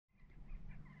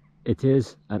It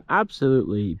is an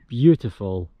absolutely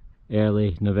beautiful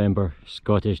early November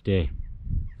Scottish day.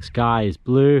 The sky is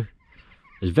blue,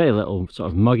 there's very little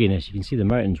sort of mugginess, you can see the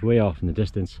mountains way off in the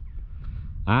distance,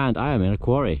 and I am in a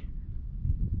quarry.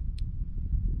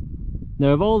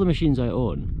 Now, of all the machines I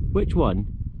own, which one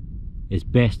is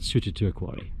best suited to a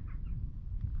quarry?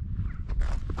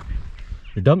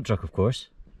 The dump truck, of course.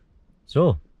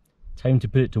 So, time to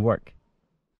put it to work.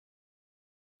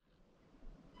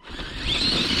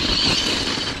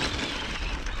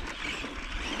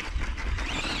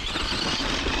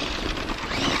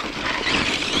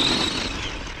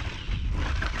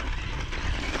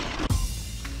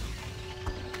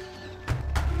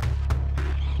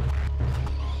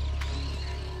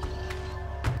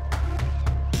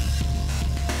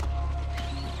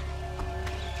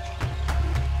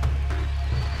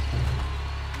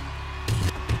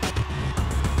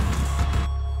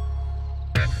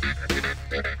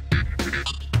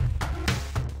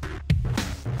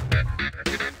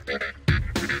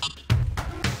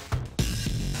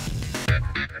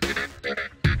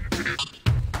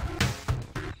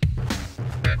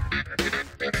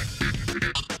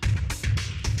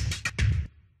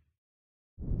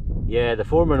 Yeah, the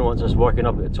foreman wants us working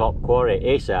up at the top quarry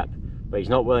ASAP, but he's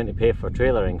not willing to pay for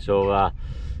trailering, so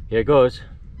here goes.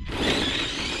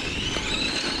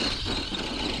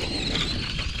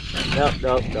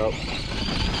 Nope.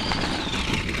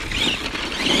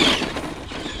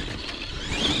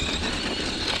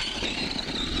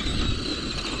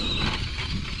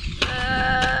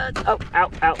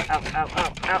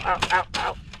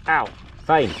 Ow.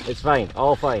 Fine, it's fine,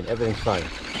 all fine, everything's fine.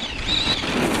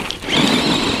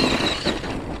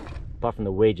 Apart from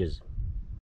the wages.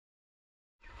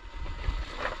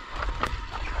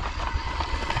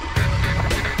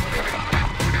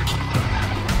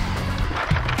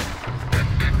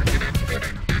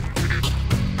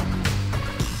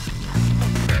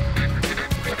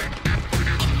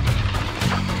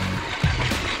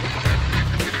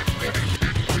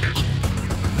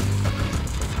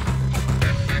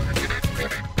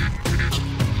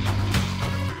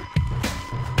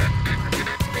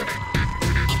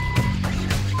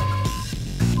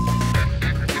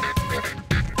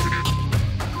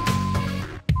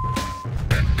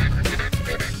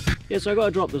 Yeah, so I got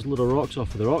to drop those little rocks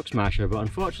off with the rock smasher, but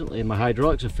unfortunately my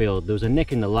hydraulics have failed. There was a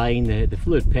nick in the line, the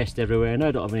fluid pissed everywhere, and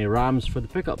I don't have any rams for the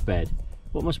pickup bed.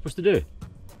 What am I supposed to do?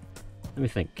 Let me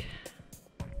think.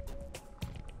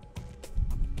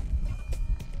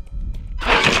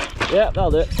 Yeah,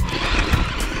 that'll do it.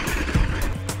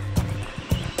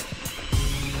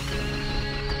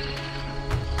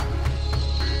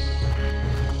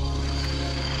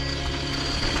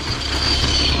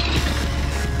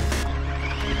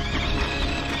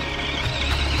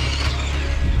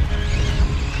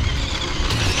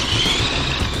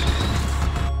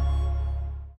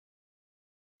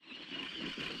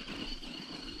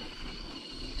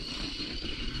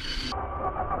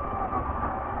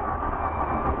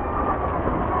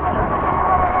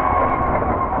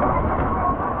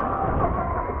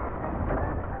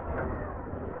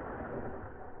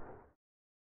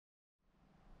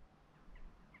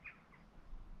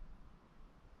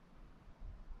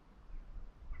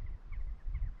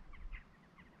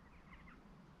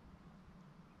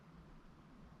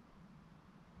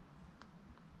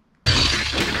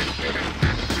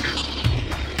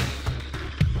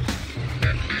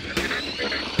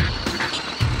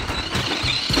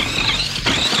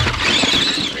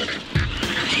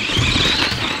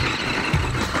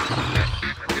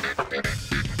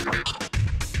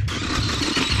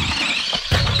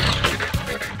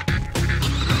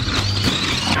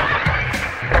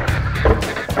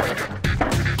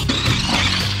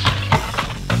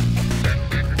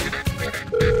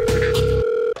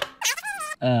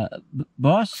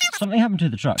 Boss, something happened to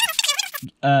the truck.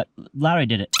 Larry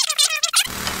did it.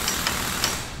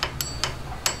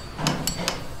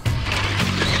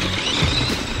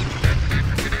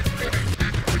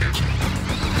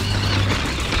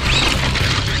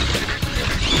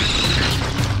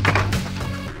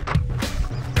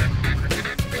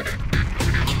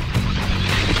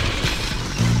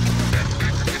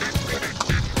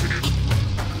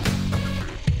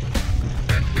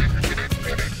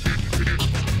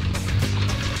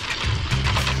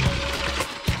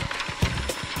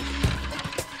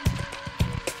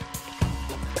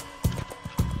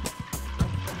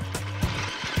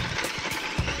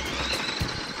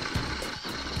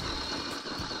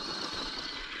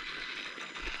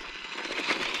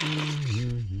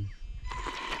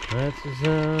 That's the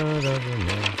sound of the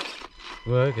man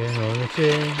working on the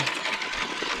chain.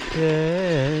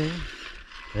 Yeah.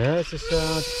 There's the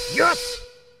sound. Yes!